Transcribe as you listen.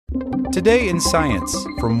Today in Science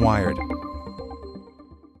from Wired.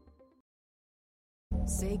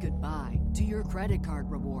 Say goodbye to your credit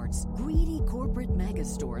card rewards. Greedy corporate mega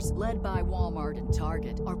stores, led by Walmart and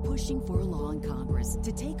Target, are pushing for a law in Congress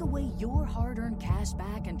to take away your hard-earned cash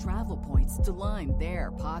back and travel points to line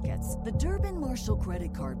their pockets. The Durbin-Marshall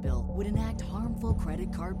credit card bill would enact harmful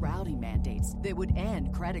credit card routing mandates that would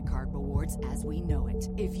end credit card rewards as we know it.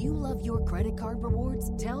 If you love your credit card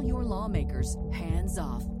rewards, tell your lawmakers, hands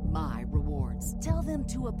off my rewards. Tell them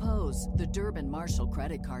to oppose the Durbin-Marshall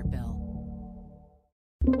credit card bill.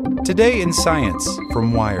 Today in Science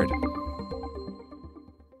from Wired.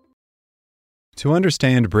 To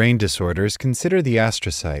understand brain disorders, consider the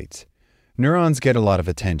astrocyte. Neurons get a lot of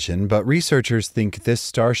attention, but researchers think this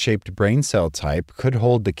star-shaped brain cell type could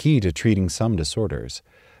hold the key to treating some disorders.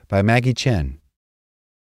 By Maggie Chen.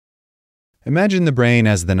 Imagine the brain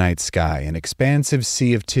as the night sky, an expansive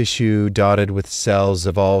sea of tissue dotted with cells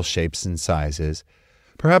of all shapes and sizes.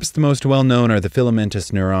 Perhaps the most well-known are the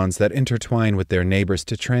filamentous neurons that intertwine with their neighbors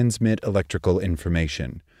to transmit electrical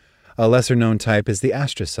information. A lesser-known type is the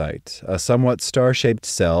astrocyte, a somewhat star-shaped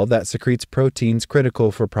cell that secretes proteins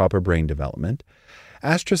critical for proper brain development.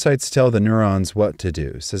 Astrocytes tell the neurons what to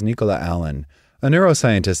do, says Nicola Allen, a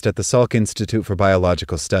neuroscientist at the Salk Institute for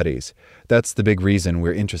Biological Studies. That's the big reason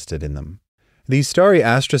we're interested in them. These starry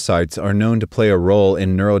astrocytes are known to play a role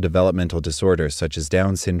in neurodevelopmental disorders such as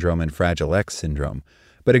Down syndrome and Fragile X syndrome.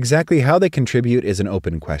 But exactly how they contribute is an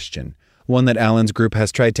open question, one that Allen's group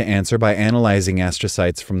has tried to answer by analyzing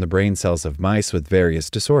astrocytes from the brain cells of mice with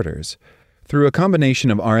various disorders. Through a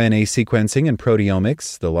combination of RNA sequencing and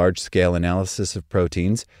proteomics, the large-scale analysis of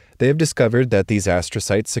proteins, they have discovered that these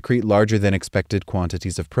astrocytes secrete larger than expected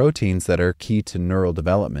quantities of proteins that are key to neural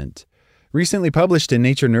development. Recently published in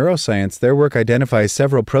Nature Neuroscience, their work identifies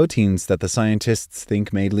several proteins that the scientists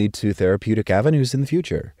think may lead to therapeutic avenues in the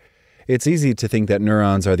future. It's easy to think that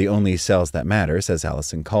neurons are the only cells that matter, says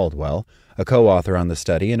Alison Caldwell, a co-author on the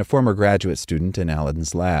study and a former graduate student in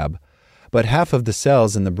Allen's lab. But half of the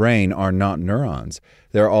cells in the brain are not neurons.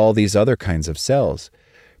 There are all these other kinds of cells.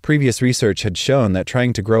 Previous research had shown that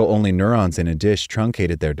trying to grow only neurons in a dish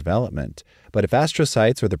truncated their development. But if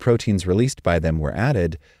astrocytes or the proteins released by them were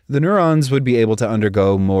added, the neurons would be able to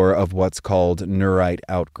undergo more of what's called neurite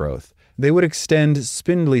outgrowth. They would extend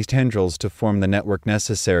spindly tendrils to form the network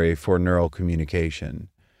necessary for neural communication.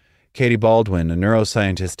 Katie Baldwin, a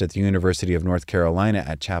neuroscientist at the University of North Carolina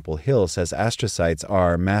at Chapel Hill, says astrocytes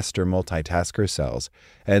are master multitasker cells,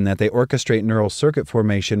 and that they orchestrate neural circuit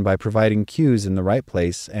formation by providing cues in the right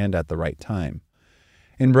place and at the right time.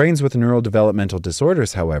 In brains with neurodevelopmental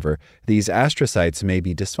disorders, however, these astrocytes may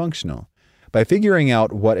be dysfunctional. By figuring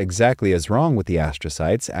out what exactly is wrong with the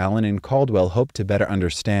astrocytes, Allen and Caldwell hope to better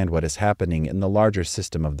understand what is happening in the larger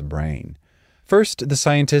system of the brain. First, the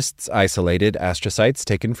scientists isolated astrocytes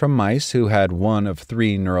taken from mice who had one of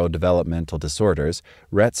three neurodevelopmental disorders: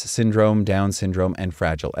 Rett's syndrome, Down syndrome, and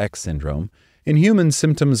Fragile X syndrome. In humans,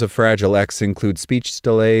 symptoms of Fragile X include speech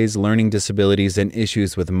delays, learning disabilities, and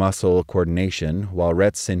issues with muscle coordination, while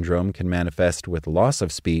Rett's syndrome can manifest with loss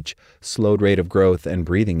of speech, slowed rate of growth, and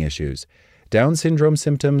breathing issues. Down syndrome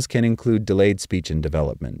symptoms can include delayed speech and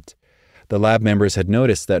development. The lab members had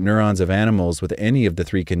noticed that neurons of animals with any of the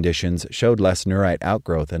three conditions showed less neurite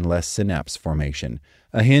outgrowth and less synapse formation,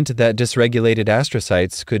 a hint that dysregulated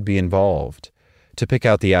astrocytes could be involved. To pick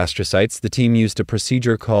out the astrocytes, the team used a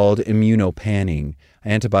procedure called immunopanning.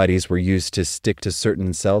 Antibodies were used to stick to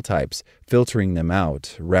certain cell types, filtering them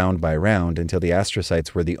out, round by round, until the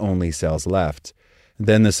astrocytes were the only cells left.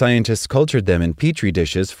 Then the scientists cultured them in petri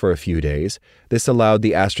dishes for a few days. This allowed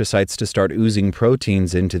the astrocytes to start oozing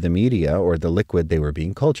proteins into the media, or the liquid they were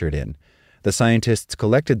being cultured in. The scientists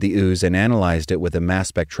collected the ooze and analyzed it with a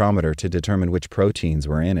mass spectrometer to determine which proteins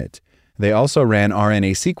were in it. They also ran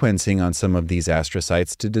RNA sequencing on some of these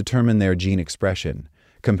astrocytes to determine their gene expression,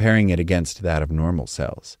 comparing it against that of normal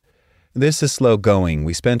cells. This is slow going.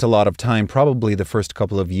 We spent a lot of time, probably the first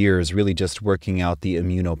couple of years, really just working out the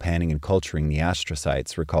immunopanning and culturing the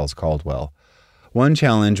astrocytes, recalls Caldwell. One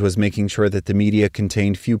challenge was making sure that the media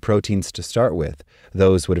contained few proteins to start with.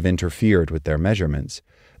 Those would have interfered with their measurements.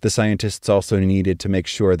 The scientists also needed to make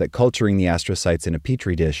sure that culturing the astrocytes in a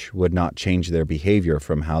petri dish would not change their behavior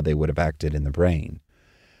from how they would have acted in the brain.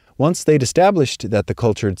 Once they'd established that the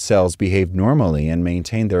cultured cells behaved normally and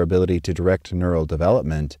maintained their ability to direct neural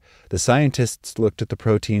development, the scientists looked at the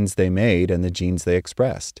proteins they made and the genes they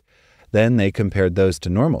expressed. Then they compared those to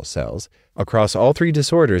normal cells. Across all three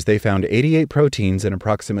disorders, they found 88 proteins and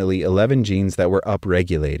approximately 11 genes that were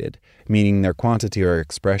upregulated, meaning their quantity or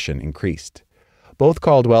expression increased. Both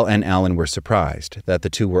Caldwell and Allen were surprised that the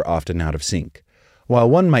two were often out of sync. While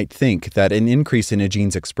one might think that an increase in a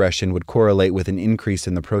gene's expression would correlate with an increase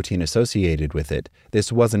in the protein associated with it,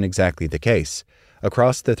 this wasn't exactly the case.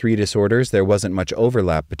 Across the 3 disorders, there wasn't much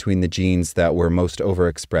overlap between the genes that were most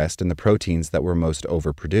overexpressed and the proteins that were most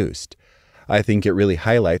overproduced. I think it really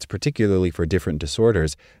highlights, particularly for different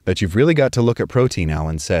disorders, that you've really got to look at protein,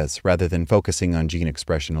 Allen says, rather than focusing on gene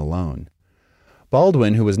expression alone.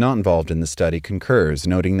 Baldwin, who was not involved in the study, concurs,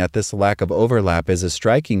 noting that this lack of overlap is a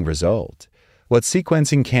striking result. What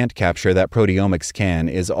sequencing can't capture that proteomics can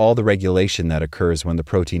is all the regulation that occurs when the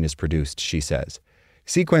protein is produced, she says.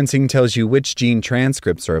 Sequencing tells you which gene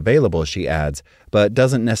transcripts are available, she adds, but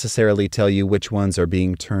doesn't necessarily tell you which ones are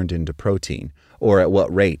being turned into protein, or at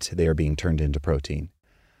what rate they are being turned into protein.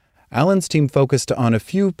 Allen's team focused on a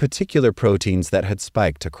few particular proteins that had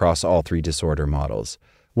spiked across all 3 disorder models.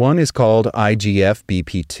 One is called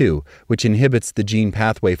IGF-BP2, which inhibits the gene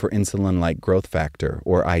pathway for insulin-like growth factor,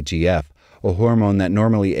 or IGF, a hormone that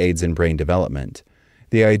normally aids in brain development.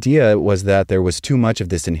 The idea was that there was too much of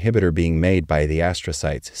this inhibitor being made by the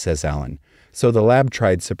astrocytes, says Allen, so the lab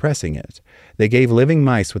tried suppressing it. They gave living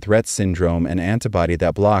mice with Rett syndrome an antibody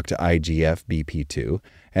that blocked IGF-BP2,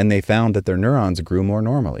 and they found that their neurons grew more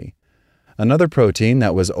normally. Another protein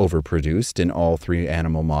that was overproduced in all 3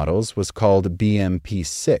 animal models was called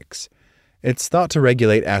BMP6. It's thought to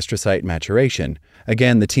regulate astrocyte maturation.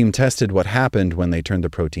 Again, the team tested what happened when they turned the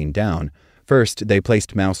protein down. First, they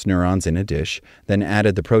placed mouse neurons in a dish, then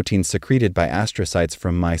added the protein secreted by astrocytes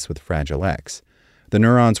from mice with Fragile X. The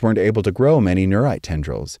neurons weren't able to grow many neurite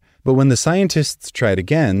tendrils. But when the scientists tried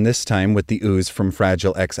again, this time with the ooze from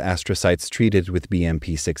Fragile X astrocytes treated with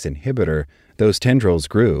BMP6 inhibitor, those tendrils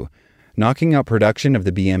grew. Knocking out production of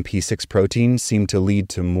the BMP6 protein seemed to lead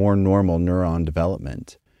to more normal neuron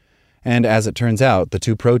development. And as it turns out, the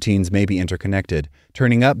 2 proteins may be interconnected.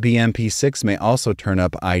 Turning up BMP6 may also turn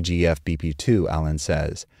up IGF-BP2, Allen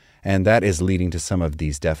says, and that is leading to some of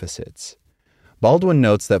these deficits. Baldwin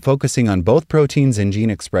notes that focusing on both proteins and gene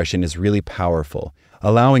expression is really powerful,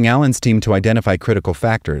 allowing Allen's team to identify critical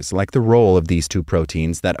factors, like the role of these 2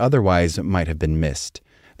 proteins that otherwise might have been missed.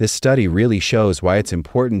 This study really shows why it's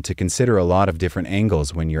important to consider a lot of different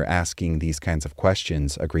angles when you're asking these kinds of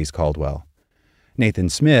questions, agrees Caldwell. Nathan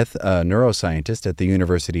Smith, a neuroscientist at the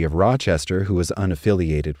University of Rochester who was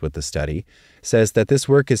unaffiliated with the study, says that this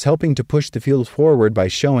work is helping to push the field forward by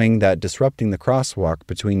showing that disrupting the crosswalk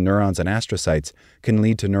between neurons and astrocytes can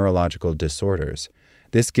lead to neurological disorders.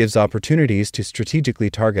 This gives opportunities to strategically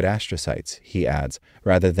target astrocytes, he adds,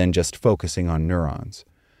 rather than just focusing on neurons.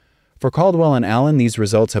 For Caldwell and Allen, these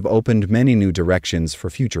results have opened many new directions for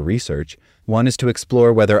future research. One is to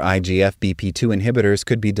explore whether IGF-BP2 inhibitors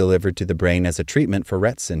could be delivered to the brain as a treatment for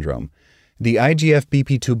Rett syndrome. The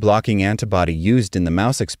IGF-BP2 blocking antibody used in the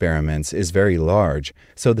mouse experiments is very large,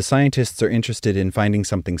 so the scientists are interested in finding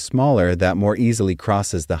something smaller that more easily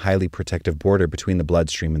crosses the highly protective border between the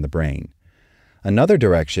bloodstream and the brain. Another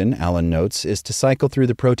direction, Allen notes, is to cycle through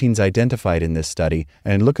the proteins identified in this study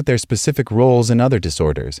and look at their specific roles in other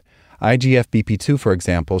disorders. IGF-BP2, for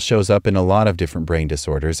example, shows up in a lot of different brain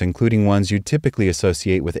disorders, including ones you'd typically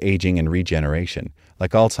associate with aging and regeneration,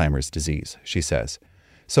 like Alzheimer's disease, she says.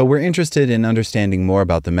 So we're interested in understanding more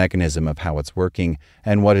about the mechanism of how it's working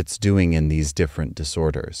and what it's doing in these different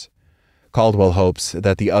disorders. Caldwell hopes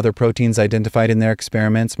that the other proteins identified in their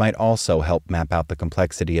experiments might also help map out the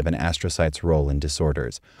complexity of an astrocyte's role in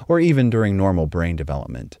disorders, or even during normal brain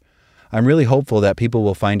development. I'm really hopeful that people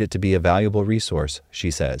will find it to be a valuable resource, she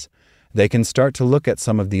says. They can start to look at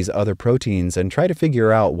some of these other proteins and try to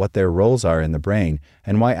figure out what their roles are in the brain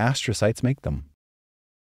and why astrocytes make them.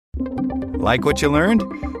 Like what you learned?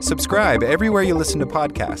 Subscribe everywhere you listen to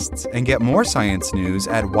podcasts and get more science news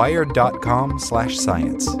at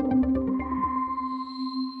wired.com/science.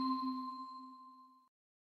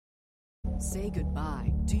 Say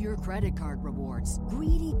goodbye to your credit card rewards.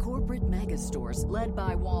 Greedy corporate mega stores, led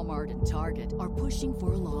by Walmart and Target, are pushing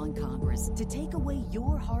for a law in Congress to take away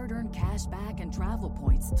your hard-earned cash back and travel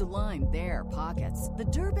points to line their pockets. The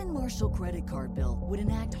Durbin-Marshall credit card bill would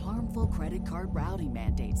enact harmful credit card routing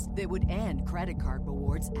mandates that would end credit card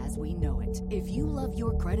rewards as we know it. If you love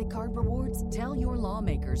your credit card rewards, tell your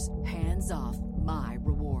lawmakers, hands off my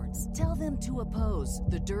rewards. Tell them to oppose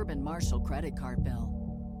the Durbin-Marshall credit card bill.